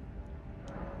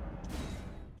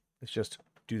 Let's just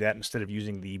do that instead of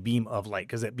using the beam of light,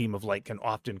 because that beam of light can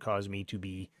often cause me to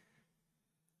be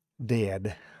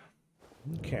dead.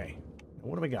 Okay.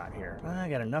 What do we got here? I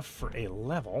got enough for a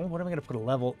level. What am I going to put a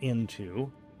level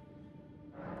into?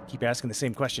 Keep asking the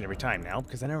same question every time now,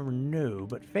 because I never know.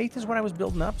 But faith is what I was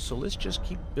building up, so let's just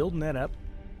keep building that up.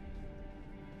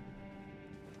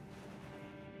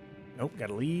 Nope,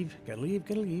 gotta leave, gotta leave,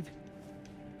 gotta leave.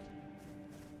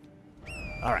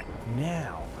 All right,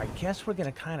 now, I guess we're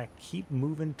gonna kind of keep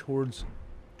moving towards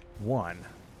 1,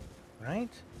 right?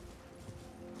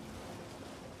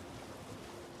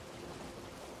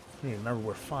 I need to remember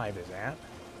where 5 is at.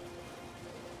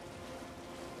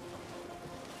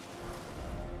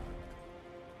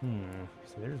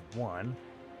 So there's 1.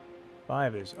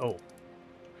 5 is, oh,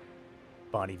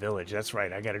 Bonnie Village. That's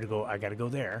right. I gotta go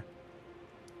there.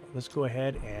 Let's go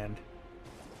ahead and...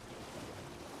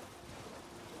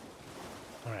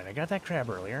 All right, I got that crab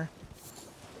earlier.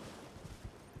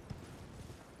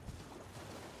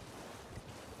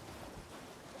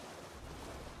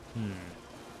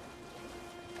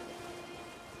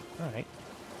 All right.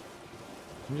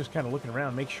 I'm just kind of looking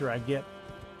around, make sure I get...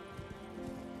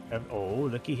 Oh,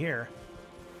 looky here.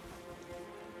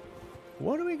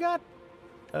 What do we got?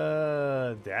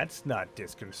 That's not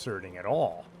disconcerting at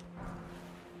all.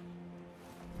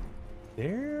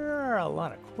 There are a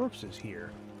lot of corpses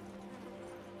here.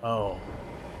 Oh.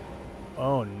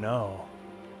 Oh, no.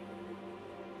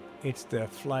 It's the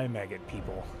fly maggot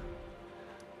people.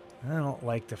 I don't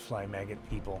like the fly maggot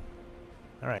people.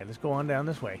 All right, let's go on down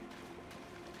this way.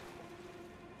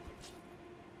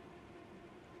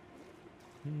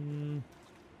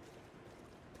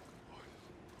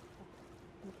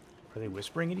 Are they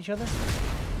whispering at each other?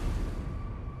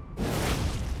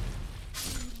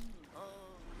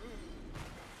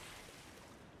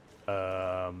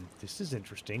 This is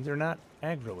interesting. They're not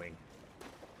aggroing.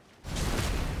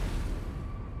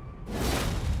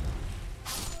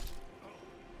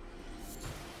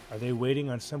 Are they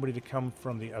waiting on somebody to come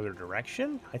from the other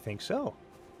direction? I think so.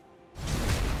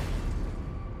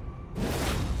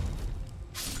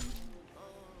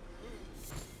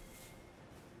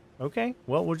 Okay,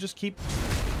 well, we'll just keep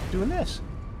doing this.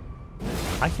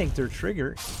 I think their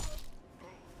trigger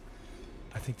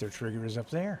is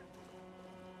up there.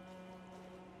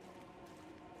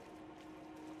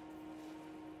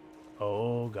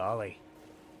 Oh, golly.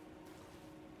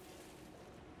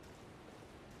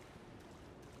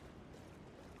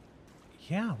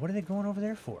 Yeah, what are they going over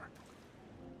there for?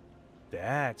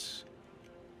 That's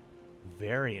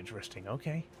very interesting.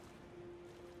 Okay.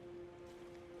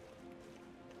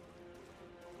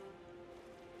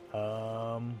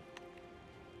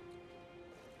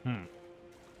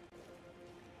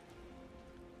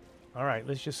 All right,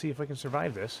 let's just see if I can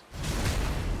survive this.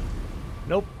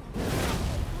 Nope.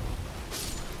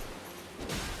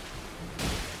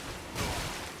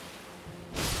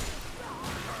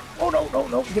 Oh, no, no,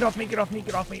 no. Get off me, get off me,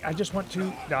 get off me. I just want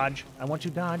to dodge. I want to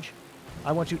dodge.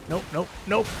 I want you. Nope, nope,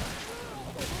 nope.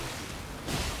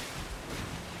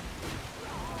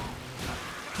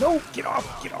 No, get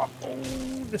off, get off. Oh,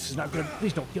 this is not good.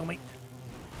 Please don't kill me.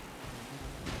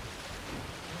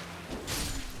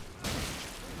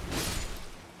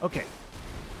 Okay.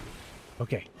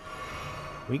 Okay.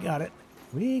 We got it.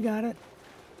 We got it.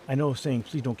 I know saying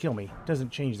please don't kill me doesn't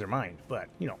change their mind, but,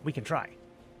 you know, we can try.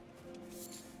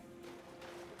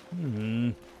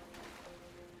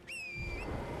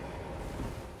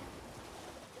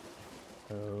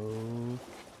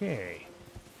 Okay.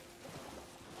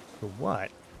 So what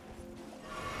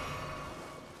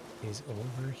is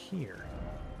over here?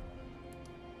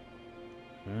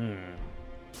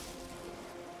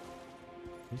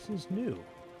 This is new,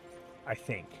 I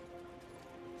think.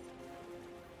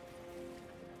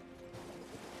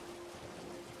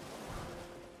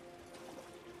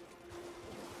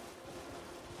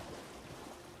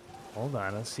 Hold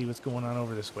on, let's see what's going on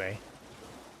over this way.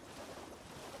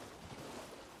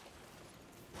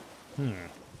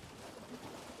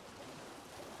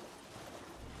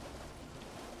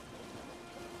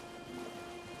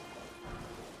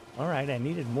 Alright, I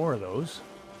needed more of those.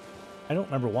 I don't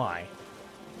remember why.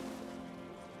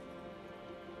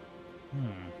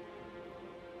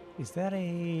 Is that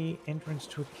a entrance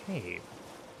to a cave?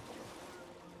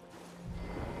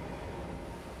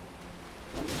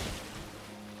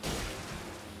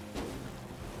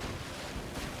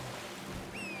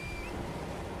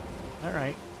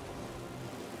 Alright.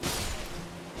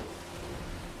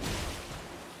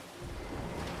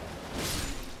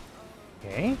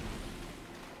 Okay.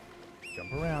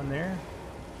 Jump around there.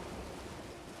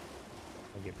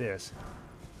 I'll get this.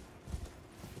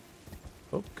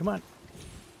 Oh, come on.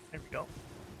 There we go.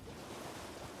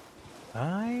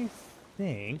 I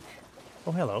think...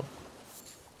 Oh, hello.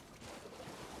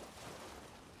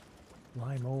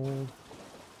 Lime mold.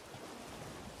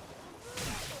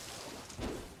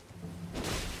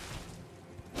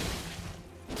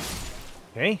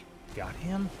 Okay, got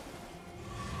him.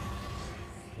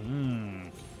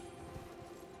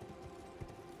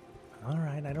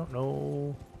 Alright, I don't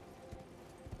know.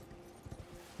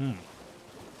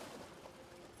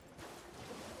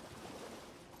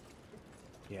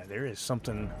 Yeah, there is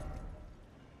something...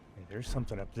 There's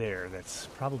something up there that's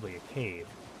probably a cave.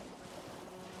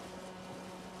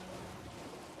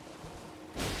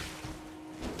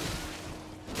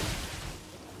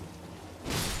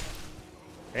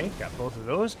 Okay, got both of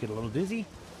those. Get a little dizzy.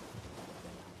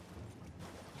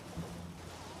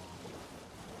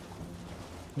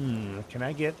 Can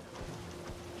I get...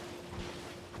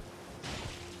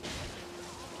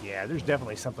 Yeah, there's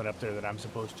definitely something up there that I'm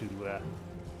supposed to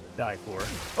die for.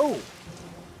 Oh!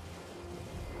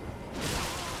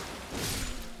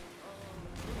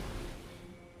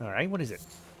 Alright, what is it?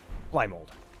 Fly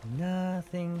mold.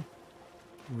 Nothing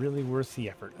really worth the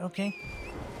effort. Okay.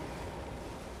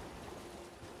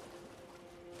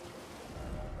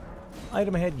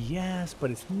 Item ahead, yes,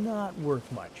 but it's not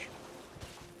worth much.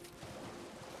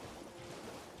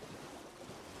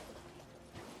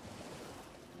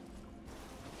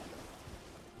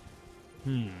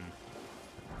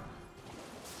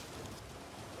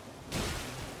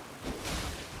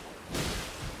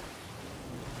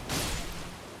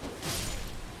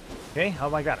 Okay, how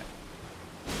have I got it?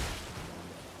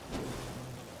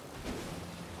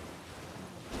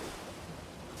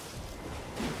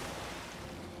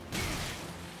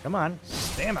 Come on,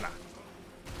 stamina.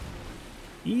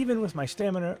 Even with my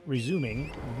stamina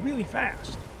resuming really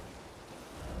fast.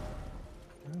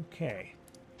 Okay.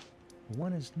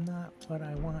 One is not what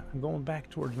I want. I'm going back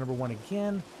towards number one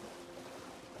again.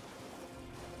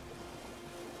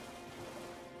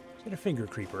 Is that a finger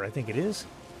creeper? I think it is.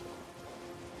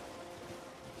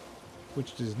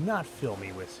 Which does not fill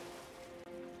me with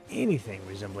anything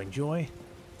resembling joy.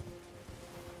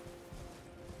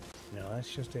 No,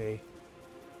 that's just a...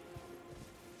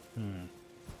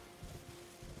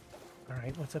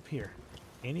 Alright, what's up here?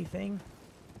 Anything?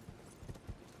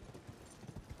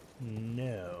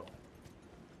 No.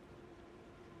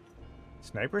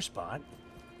 Sniper spot.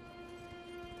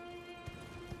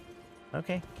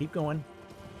 Okay, keep going.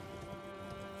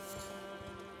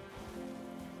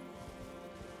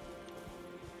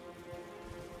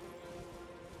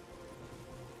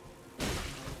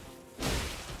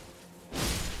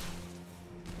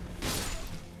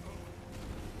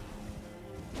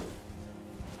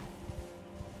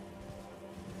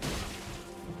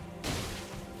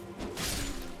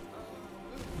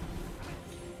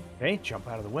 Okay, jump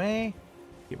out of the way.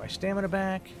 Get my stamina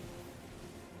back.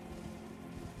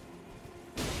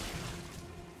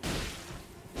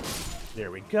 There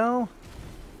we go.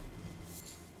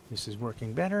 This is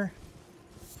working better.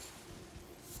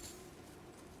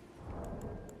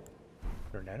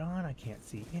 Turn that on. I can't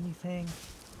see anything.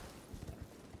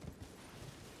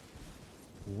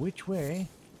 Which way?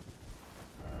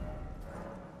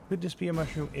 Could this be a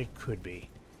mushroom? It could be.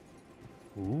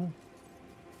 Ooh.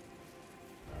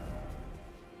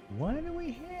 What do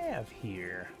we have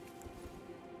here?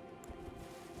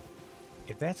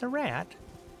 If that's a rat...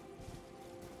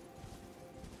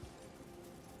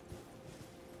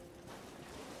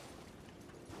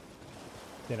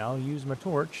 then I'll use my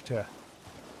torch to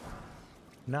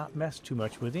not mess too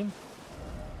much with him.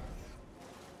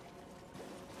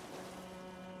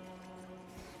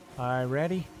 Hi,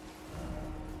 ready?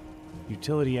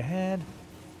 Utility ahead.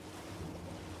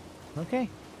 Okay,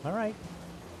 all right.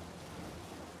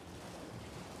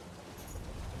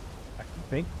 I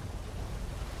think.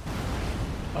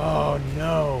 Oh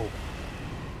no!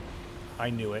 I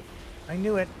knew it. I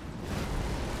knew it.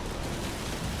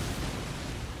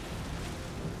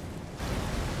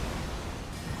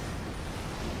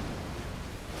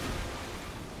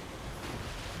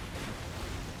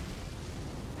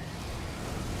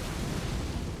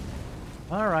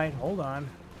 All right, hold on.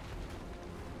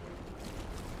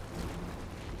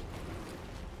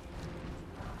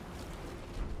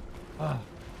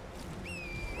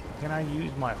 Can I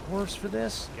use my horse for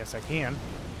this? Yes, I can.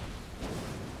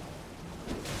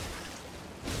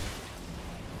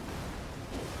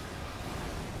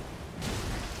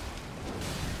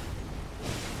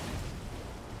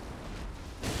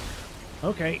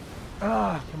 Okay.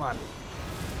 Come on.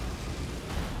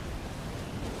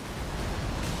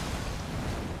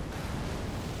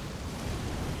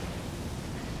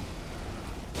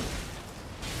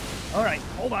 All right,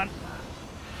 hold on.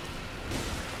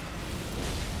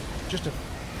 Just a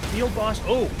field boss.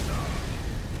 Oh!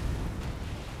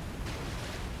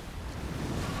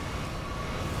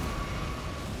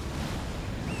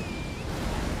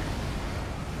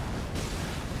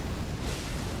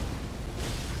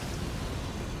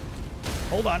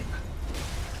 Hold on.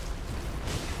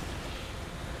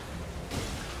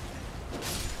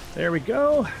 There we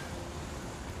go.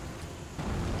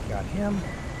 Got him.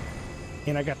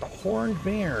 And I got the horned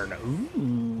bairn.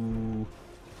 Ooh.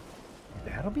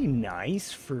 That'll be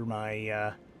nice for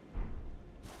my,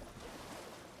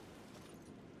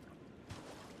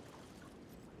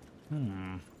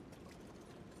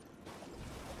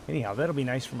 Anyhow, that'll be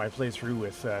nice for my playthrough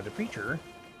with the preacher,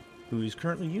 who is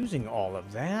currently using all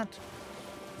of that.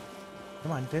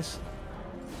 Come on, this.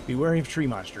 Be wary of tree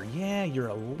monster. Yeah, you're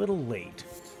a little late.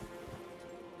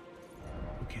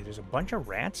 Okay, there's a bunch of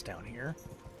rats down here.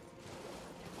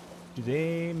 Do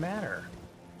they matter?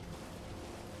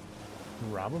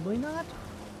 Probably not.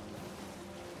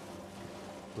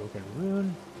 Broken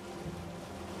rune.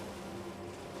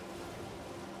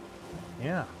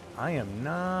 Yeah, I am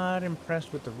not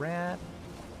impressed with the rat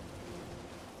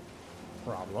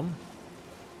problem.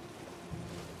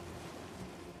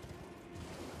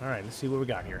 Alright, let's see what we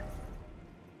got here.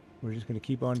 We're just going to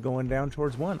keep on going down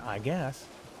towards one, I guess.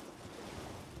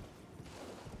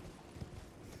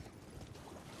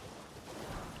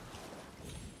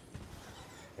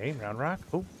 Hey, round rock.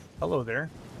 Oh, hello there.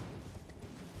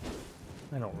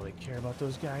 I don't really care about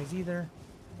those guys either.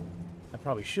 I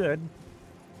probably should,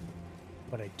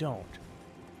 but I don't.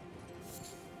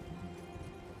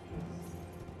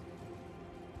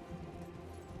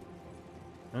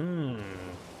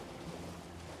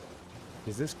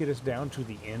 Does this get us down to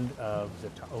the end of the...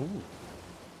 Oh,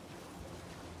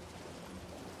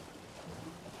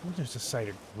 there's a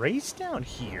sighted race down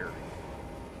here.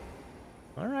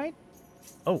 All right.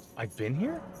 Oh, I've been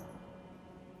here?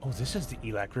 Oh, this is the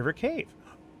Elak River Cave.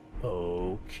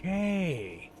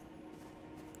 Okay.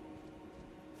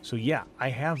 So yeah, I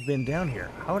have been down here.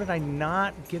 How did I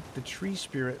not get the tree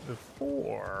spirit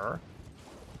before?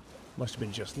 Must have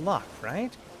been just luck,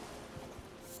 right?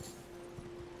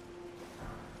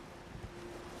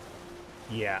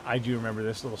 Yeah, I do remember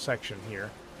this little section here.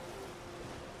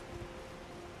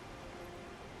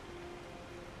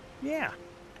 Yeah.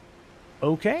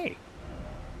 Okay.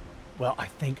 Well, I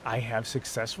think I have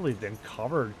successfully then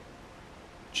covered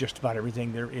just about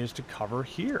everything there is to cover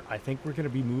here. I think we're going to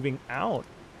be moving out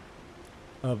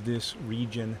of this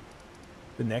region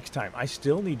the next time. I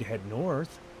still need to head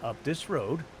north up this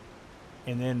road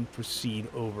and then proceed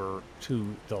over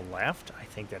to the left. I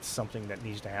think that's something that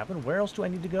needs to happen. Where else do I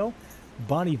need to go?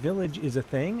 Bonnie Village is a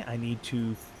thing. I need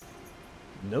to,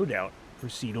 no doubt,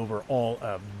 proceed over all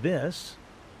of this.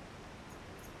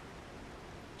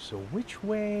 So which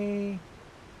way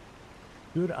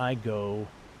should I go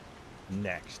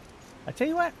next? I tell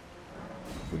you what,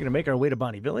 we're going to make our way to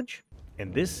Bonnie Village.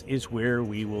 And this is where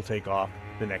we will take off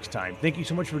the next time. Thank you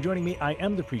so much for joining me. I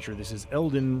am the Preacher. This is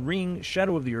Elden Ring,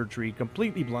 Shadow of the Erdtree,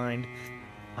 completely blind.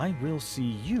 I will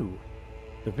see you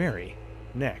the very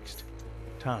next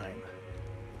time.